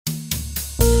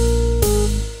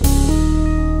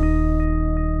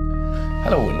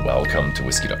welcome to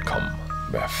Whisky.com,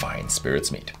 where fine spirits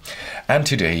meet. And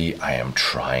today I am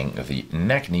trying the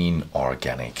Nc'nean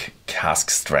Organic Cask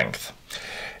Strength.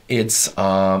 It's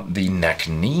the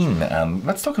Nc'nean, and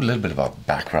let's talk a little bit about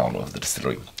background of the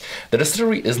distillery. The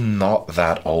distillery is not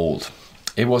that old.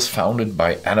 It was founded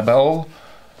by Annabelle,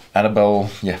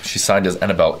 yeah, she signed as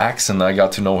Annabelle X, and I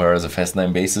got to know her as a first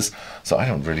name basis, so I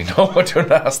don't really know what her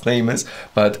last name is,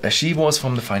 but she was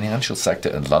from the financial sector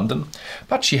in London,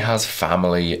 but she has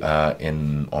family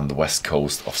on the west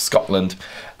coast of Scotland,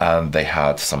 and they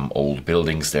had some old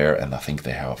buildings there, and I think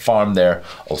they have a farm there,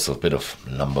 also a bit of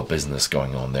lumber business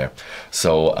going on there.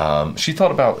 So she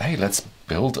thought about, hey, let's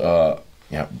build a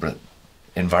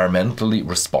environmentally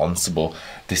responsible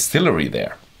distillery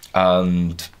there.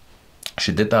 And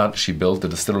she did that. She built the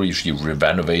distillery, she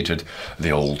renovated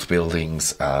the old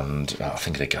buildings, and I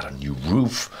think they got a new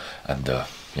roof, and the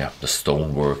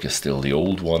stonework is still the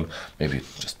old one, maybe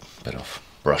just a bit of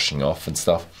brushing off and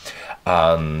stuff.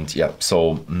 And yeah,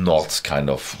 so not kind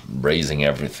of raising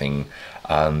everything.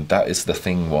 And that is the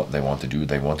thing what they want to do.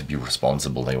 They want to be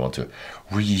responsible. They want to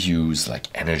reuse, like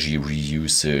energy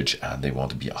reusage, and they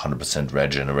want to be 100%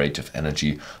 regenerative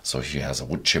energy. So she has a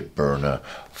wood chip burner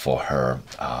for her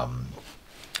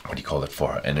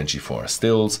for her energy for her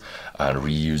stills, and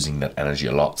reusing that energy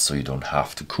a lot, so you don't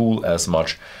have to cool as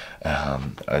much,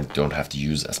 and don't have to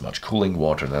use as much cooling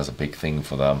water. That's a big thing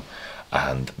for them.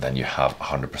 And then you have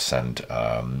 100%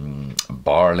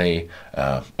 barley,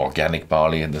 organic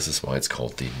barley, and this is why it's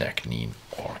called the Nc'nean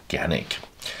Organic.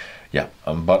 Yeah,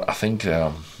 but I think,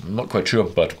 I'm not quite sure,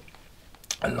 but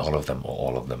a lot of them, or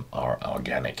all of them, are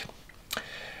organic.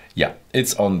 Yeah,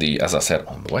 it's on the, as I said,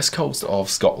 on the west coast of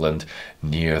Scotland,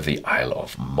 near the Isle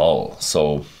of Mull.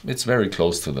 So it's very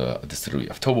close to the distillery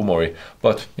of Tobermory,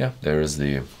 but yeah, there is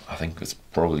the, I think it's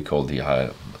probably called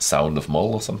the Sound of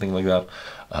Mull or something like that,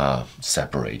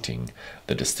 separating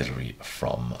the distillery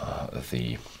from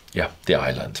the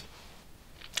island.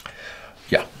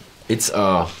 Yeah, it's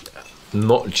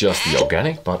not just the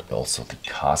organic, but also the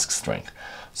cask strength.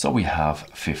 So we have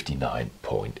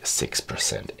 59.6%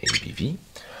 ABV.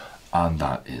 And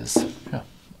that is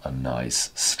a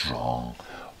nice, strong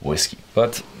whiskey.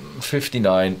 But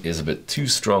 59 is a bit too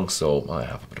strong, so I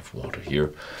have a bit of water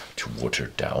here to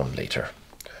water down later.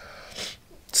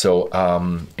 So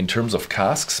in terms of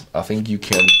casks, I think you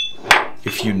can,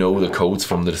 if you know the codes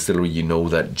from the distillery, you know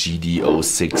that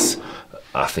GD06,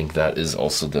 I think that is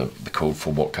also the code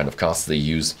for what kind of casks they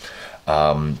use.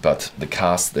 But the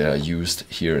casks that are used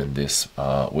here in this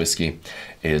whiskey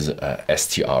is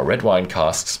STR red wine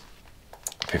casks,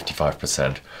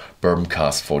 55%, bourbon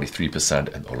cask 43%,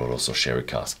 and Oloroso sherry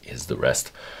cask is the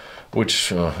rest,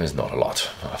 which is not a lot.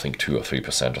 I think 2 or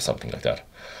 3% or something like that.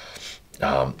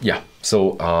 Yeah,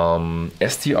 so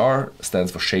STR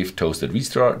stands for shaved, toasted,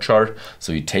 recharred.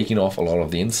 So you're taking off a lot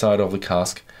of the inside of the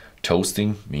cask.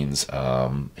 Toasting means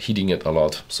heating it a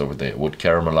lot, so the wood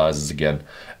caramelizes again.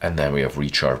 And then we have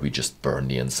recharred. We just burn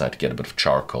the inside to get a bit of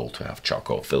charcoal, to have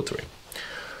charcoal filtering.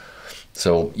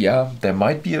 So yeah, there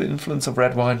might be an influence of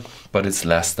red wine, but it's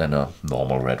less than a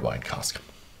normal red wine cask.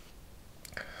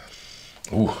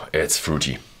 Ooh, it's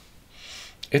fruity.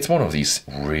 It's one of these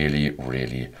really,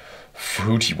 really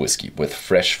fruity whiskey with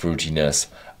fresh fruitiness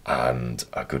and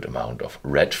a good amount of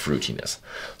red fruitiness.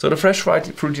 So the fresh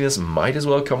fruitiness might as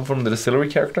well come from the distillery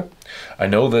character. I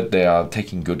know that they are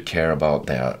taking good care about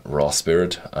their raw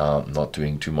spirit, not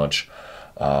doing too much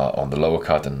on the lower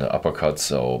cut and the upper cut.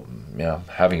 So yeah,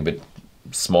 having a bit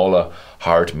smaller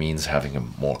heart means having a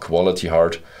more quality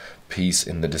heart piece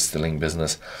in the distilling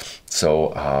business.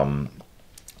 So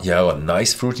yeah, a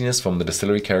nice fruitiness from the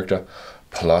distillery character,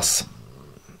 plus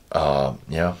red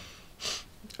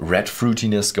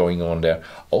fruitiness going on there.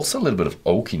 Also a little bit of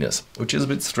oakiness, which is a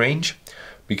bit strange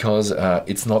because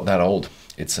it's not that old.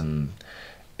 It's a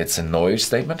knowledge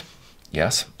statement,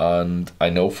 yes, and I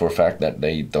know for a fact that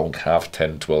they don't have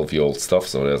 10-12-year-old stuff,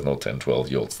 so there's no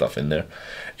 10-12-year-old stuff in there.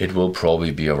 It will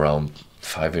probably be around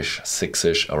 5-ish,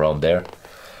 6-ish, around there.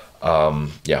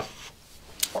 Yeah,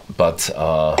 but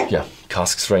yeah,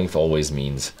 cask strength always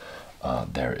means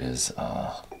there is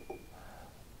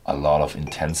a lot of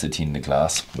intensity in the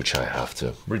glass, which I have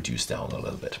to reduce down a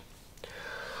little bit.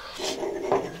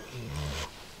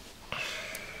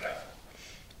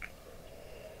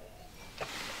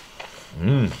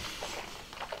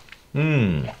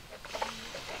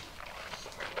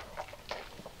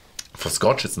 For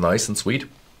Scotch, it's nice and sweet,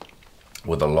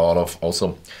 with a lot of,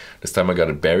 also, this time I got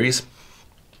it berries.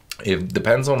 It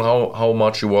depends on how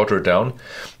much you water it down.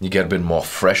 You get a bit more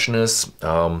freshness.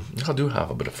 I do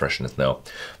have a bit of freshness now.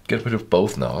 Get a bit of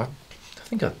both now. I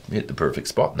think I hit the perfect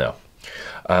spot now.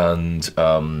 And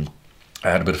I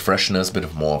had a bit of freshness, a bit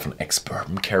of more of an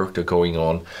ex-bourbon character going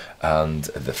on. And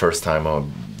the first time I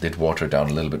did water down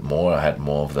a little bit more, I had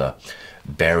more of the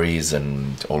berries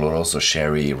and Oloroso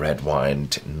sherry, red wine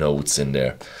notes in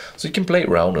there. So you can play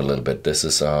around a little bit. This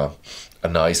is a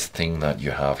nice thing that you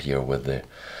have here with the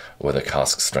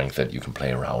cask strength, that you can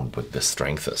play around with the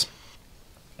strength is.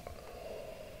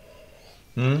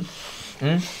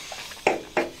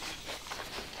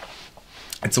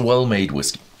 It's a well-made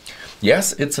whiskey.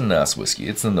 Yes, it's a NAS whiskey,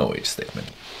 it's a no-age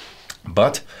statement,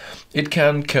 but it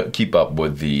can keep up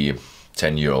with the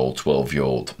 10-year-old,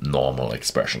 12-year-old normal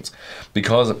expressions,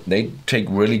 because they take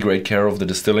really great care of the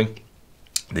distilling.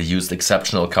 They used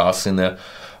exceptional casks in there.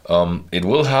 It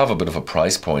will have a bit of a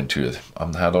price point to it.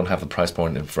 I don't have the price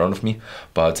point in front of me,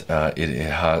 but it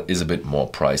is a bit more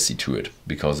pricey to it,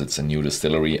 because it's a new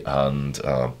distillery, and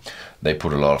they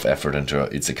put a lot of effort into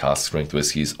it. It's a cask strength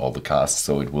whiskies, all the casks,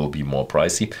 so it will be more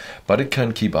pricey, but it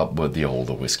can keep up with the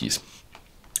older whiskies.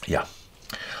 Yeah.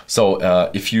 So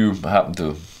if you happen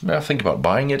to think about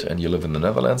buying it and you live in the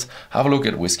Netherlands, have a look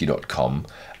at Whisky.com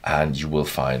and you will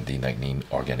find the Nc'nean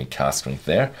Organic Cask Strength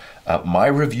there. My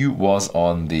review was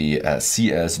on the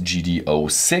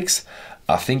CSGD06.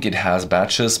 I think it has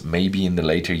batches. Maybe in the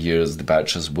later years the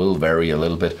batches will vary a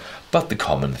little bit, but the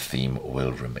common theme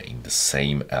will remain the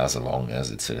same, as long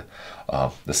as it's the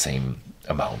same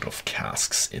amount of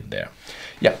casks in there.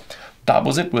 Yeah, that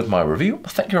was it with my review.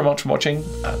 Thank you very much for watching,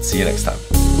 and see you next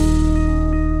time.